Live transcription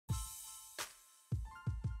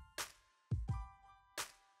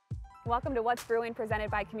Welcome to What's Brewing,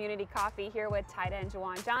 presented by Community Coffee, here with tight end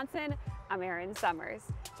Juwan Johnson. I'm Erin Summers.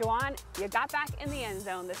 Juwan, you got back in the end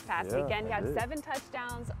zone this past weekend. You had 7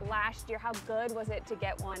 touchdowns last year. How good was it to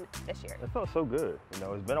get one this year? It felt so good. You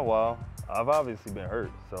know, it's been a while. I've obviously been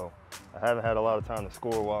hurt, so I haven't had a lot of time to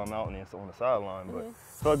score while I'm out on the sideline. But it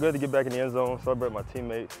felt good to get back in the end zone, celebrate my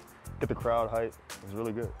teammates, get the crowd hyped. It was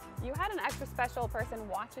really good. You had an extra special person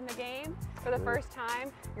watching the game for the first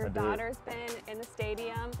time. Your daughter's been in the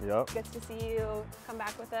stadium. Yep. Gets to see you come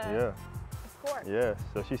back with a score. Yeah,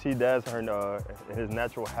 so she sees Dad's in his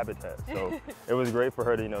natural habitat. So it was great for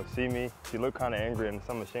her to, see me. She looked kind of angry in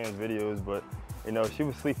some of Shane's videos, but, she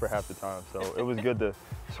was asleep for half the time. So it was good to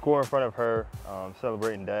score in front of her,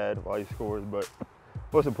 celebrating Dad while he scores, but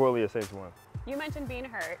most importantly, a safe win. You mentioned being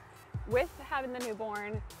hurt. With having the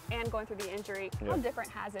newborn and going through the injury, how different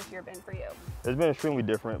has this year been for you? It's been extremely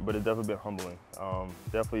different, but it's definitely been humbling.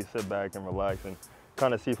 Definitely sit back and relax and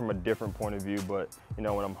kind of see from a different point of view. But, when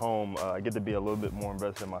I'm home, I get to be a little bit more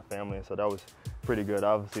invested in my family, and so that was pretty good.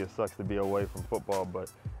 Obviously, it sucks to be away from football,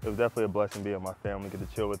 but it was definitely a blessing being with my family, get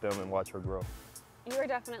to chill with them and watch her grow. You are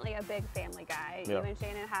definitely a big family guy. You and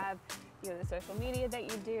Shannon have the social media that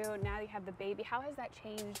you do. Now you have the baby. How has that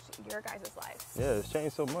changed your guys' lives? Yeah, it's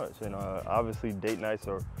changed so much. And obviously date nights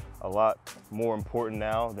are a lot more important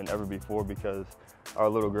now than ever before because our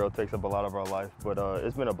little girl takes up a lot of our life. But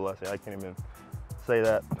it's been a blessing. I can't even say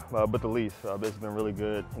that, but the least. It's been really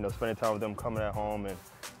good, spending time with them, coming at home, and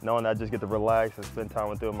knowing I just get to relax and spend time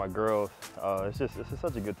with them, my girls. It's just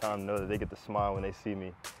such a good time to know that they get to smile when they see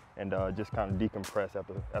me and just kind of decompress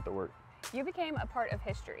after work. You became a part of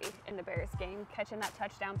history in the Bears game, catching that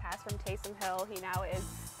touchdown pass from Taysom Hill. He now is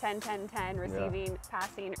 10-10-10, receiving,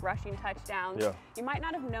 passing, rushing touchdowns. You might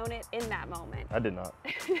not have known it in that moment. I did not.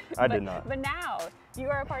 I did not. But now, you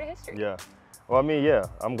are a part of history. Yeah. Well,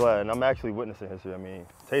 I'm glad, and I'm actually witnessing history.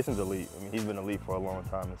 Taysom's elite. He's been elite for a long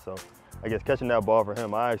time, and so I guess catching that ball for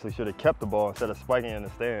him, I actually should have kept the ball instead of spiking it in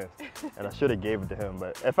the stands, and I should have gave it to him.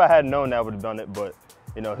 But if I had known that, I would have done it, but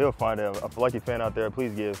he'll find it. A lucky fan out there,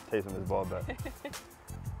 please give Taysom his ball back.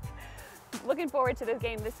 Looking forward to this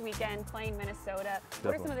game this weekend, playing Minnesota.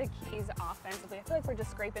 What are some of the keys offensively? I feel like we're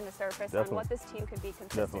just scraping the surface on what this team could be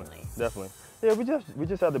consistently. Definitely. Yeah, we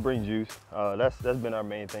just have to bring juice. That's been our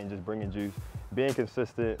main thing, just bringing juice, being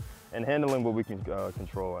consistent, and handling what we can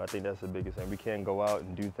control. I think that's the biggest thing. We can't go out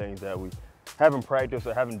and do things that we haven't practiced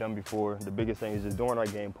or haven't done before. The biggest thing is just doing our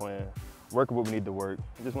game plan, working what we need to work,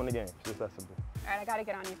 and just win the game. It's just that simple. All right, I got to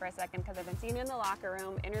get on you for a second because I've been seeing you in the locker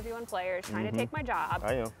room, interviewing players, trying to take my job.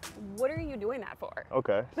 I am. What are you doing that for?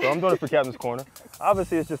 Okay, so I'm doing it for Captain's Corner.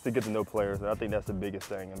 Obviously, it's just to get to know players, and I think that's the biggest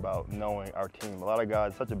thing about knowing our team. A lot of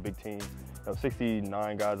guys, such a big team,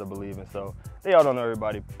 69 guys, I believe, and so they all don't know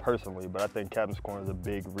everybody personally, but I think Captain's Corner is a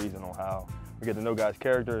big reason on how we get to know guys'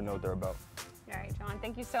 character and know what they're about. All right, John,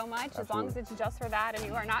 thank you so much. Absolutely. As long as it's just for that and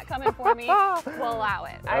you are not coming for me, we'll allow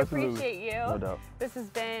it. I Absolutely. appreciate you. No doubt. This has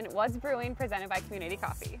been What's Brewing, presented by Community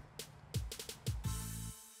Coffee.